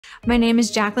My name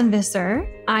is Jaclyn Visser.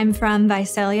 I'm from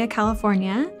Visalia,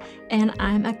 California, and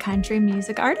I'm a country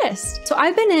music artist. So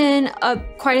I've been in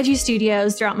quite a few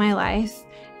studios throughout my life,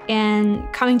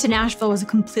 and coming to Nashville was a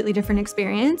completely different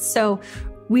experience. So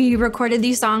we recorded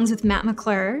these songs with Matt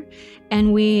McClure,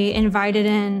 and we invited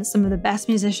in some of the best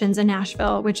musicians in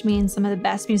Nashville, which means some of the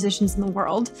best musicians in the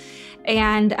world.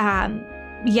 And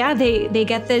yeah, they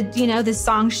get the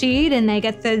song sheet, and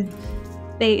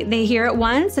they hear it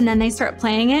once, and then they start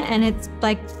playing it, and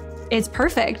it's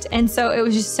perfect. And so it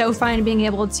was just so fun being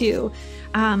able to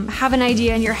have an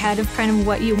idea in your head of kind of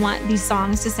what you want these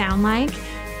songs to sound like,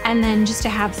 and then just to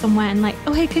have someone like,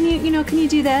 oh hey, can you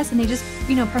do this? And they just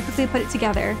perfectly put it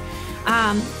together.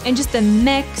 And just the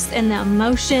mix and the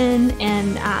emotion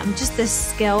and just the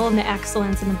skill and the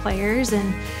excellence in the players.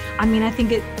 And I mean, I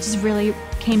think it just really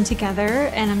came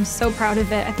together, and I'm so proud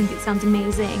of it. I think it sounds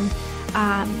amazing.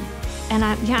 And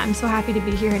I'm so happy to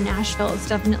be here in Nashville. It's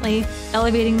definitely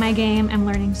elevating my game. I'm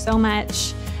learning so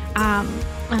much. And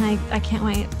I can't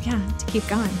wait, to keep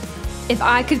going. If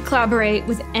I could collaborate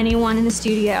with anyone in the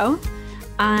studio,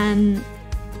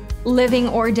 living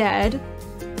or dead,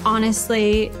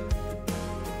 honestly,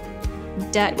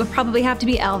 dead would probably have to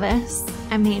be Elvis.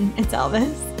 I mean, it's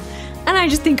Elvis. And I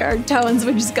just think our tones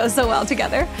would just go so well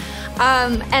together.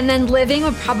 And then living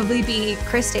would probably be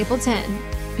Chris Stapleton,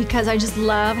 because I just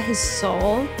love his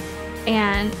soul.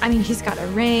 And I mean, he's got a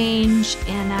range,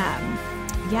 and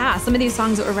some of these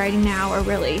songs that we're writing now are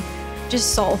really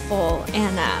just soulful.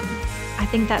 And I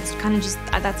think that's kind of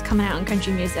that's coming out in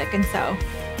country music. And so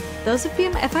those would be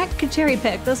if I could cherry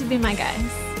pick, those would be my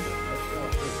guys.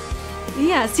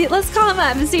 Yeah, see, let's call him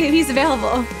up and see if he's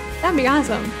available. That'd be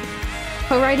awesome.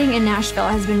 Co-writing in Nashville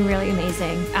has been really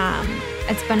amazing.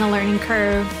 It's been a learning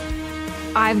curve.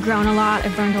 I've grown a lot.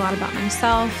 I've learned a lot about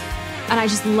myself, and I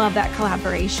just love that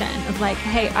collaboration of like,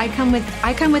 hey, I come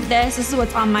with this. This is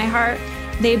what's on my heart.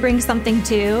 They bring something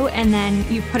too, and then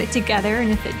you put it together,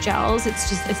 and if it gels,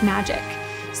 it's magic.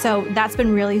 So that's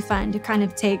been really fun to kind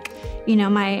of take,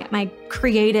 my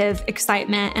creative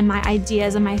excitement and my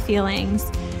ideas and my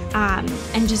feelings,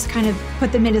 and just kind of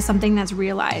put them into something that's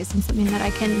realized and something that I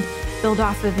can build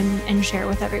off of and share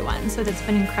with everyone. So that's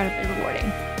been incredibly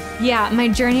rewarding. Yeah, my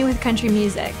journey with country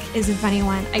music is a funny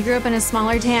one. I grew up in a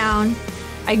smaller town.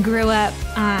 I grew up,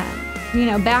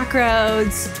 back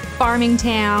roads, farming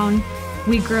town.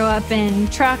 We grew up in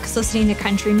trucks listening to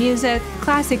country music,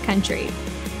 classic country.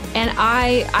 And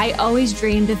I always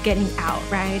dreamed of getting out,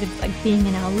 right? Of like being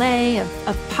in LA,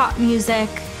 of pop music,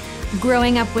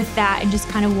 growing up with that and just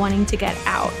kind of wanting to get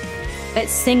out. But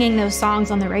singing those songs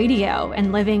on the radio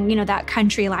and living, that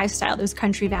country lifestyle, those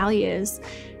country values.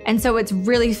 And so it's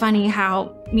really funny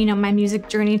how, my music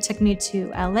journey took me to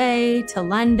LA, to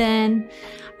London,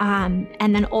 and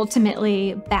then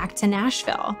ultimately back to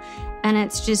Nashville. And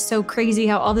it's just so crazy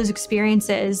how all those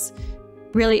experiences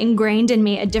really ingrained in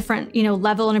me a different,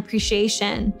 level and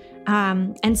appreciation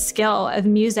and skill of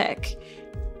music.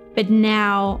 But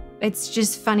now it's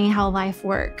just funny how life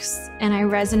works. And I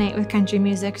resonate with country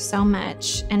music so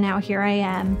much. And now here I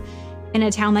am in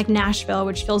a town like Nashville,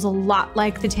 which feels a lot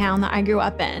like the town that I grew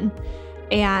up in.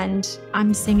 And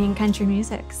I'm singing country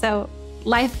music. So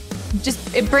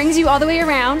life it brings you all the way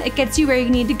around. It gets you where you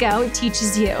need to go. It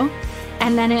teaches you.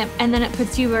 And then it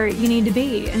puts you where you need to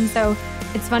be. And so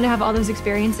it's fun to have all those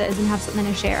experiences and have something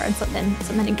to share and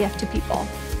something to gift to people.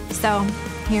 So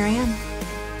here I am.